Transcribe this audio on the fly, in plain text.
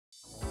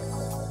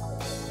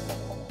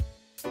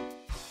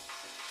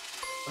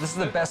This is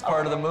the best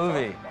part of the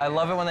movie. I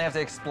love it when they have to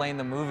explain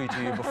the movie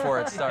to you before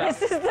it starts.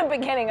 This is the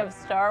beginning of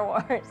Star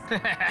Wars.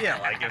 Yeah,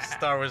 like if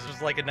Star Wars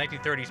was like a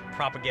 1930s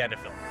propaganda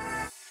film.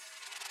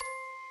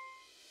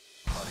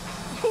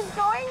 He's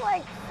going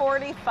like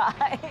 45.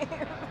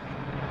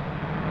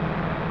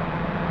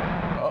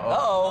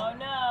 Uh-oh. Oh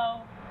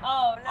no.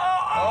 Oh no.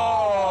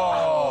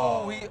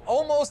 Oh! We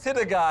almost hit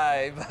a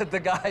guy, but the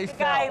guy The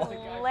fell.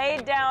 guy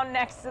laid down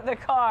next to the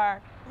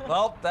car.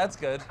 Well, that's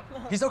good.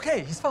 He's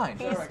okay. He's fine.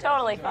 He's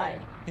totally fine.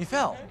 He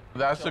fell.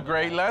 That's a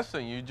great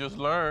lesson. You just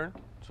learned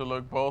to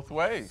look both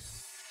ways.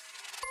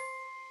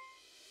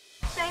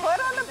 Put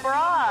on a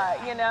bra,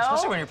 you know?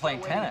 Especially when you're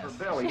playing tennis.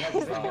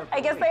 I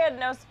guess they had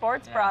no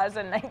sports bras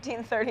in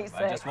 1936.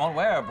 I just won't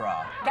wear a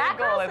bra. That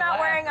girl's not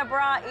wearing a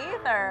bra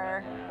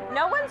either.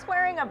 No one's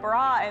wearing a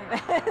bra in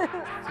this. This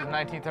is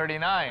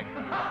 1939.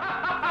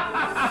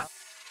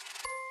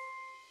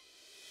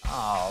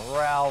 Oh,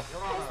 Ralph.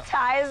 His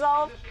tie's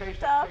all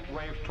fucked up.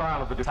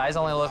 Ties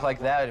only look like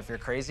that if you're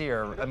crazy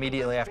or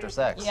immediately after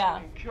sex.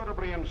 Yeah.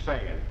 Incurably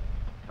insane.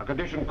 A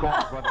condition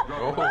caused by the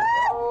drug.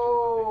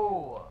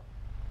 Oh.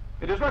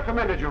 It is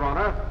recommended, Your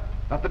Honor,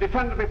 that the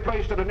defendant be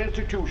placed in an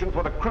institution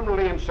for the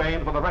criminally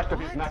insane for the rest of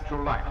his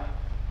natural life.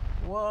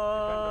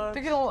 What?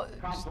 They're gonna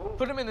just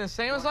put him in the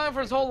insane asylum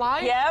for his whole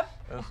life? Yep.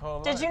 His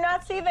whole Did life. you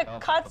not see the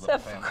cuts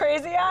of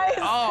Crazy Eyes?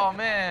 Oh,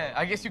 man.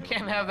 I guess you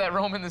can't have that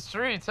roaming the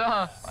streets,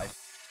 huh?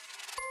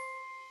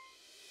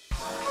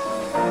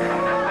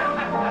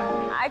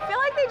 I feel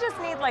like they just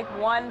need like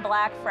one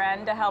black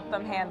friend to help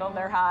them handle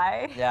their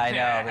high. Yeah, I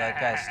know. Be like,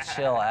 guys,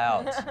 chill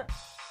out.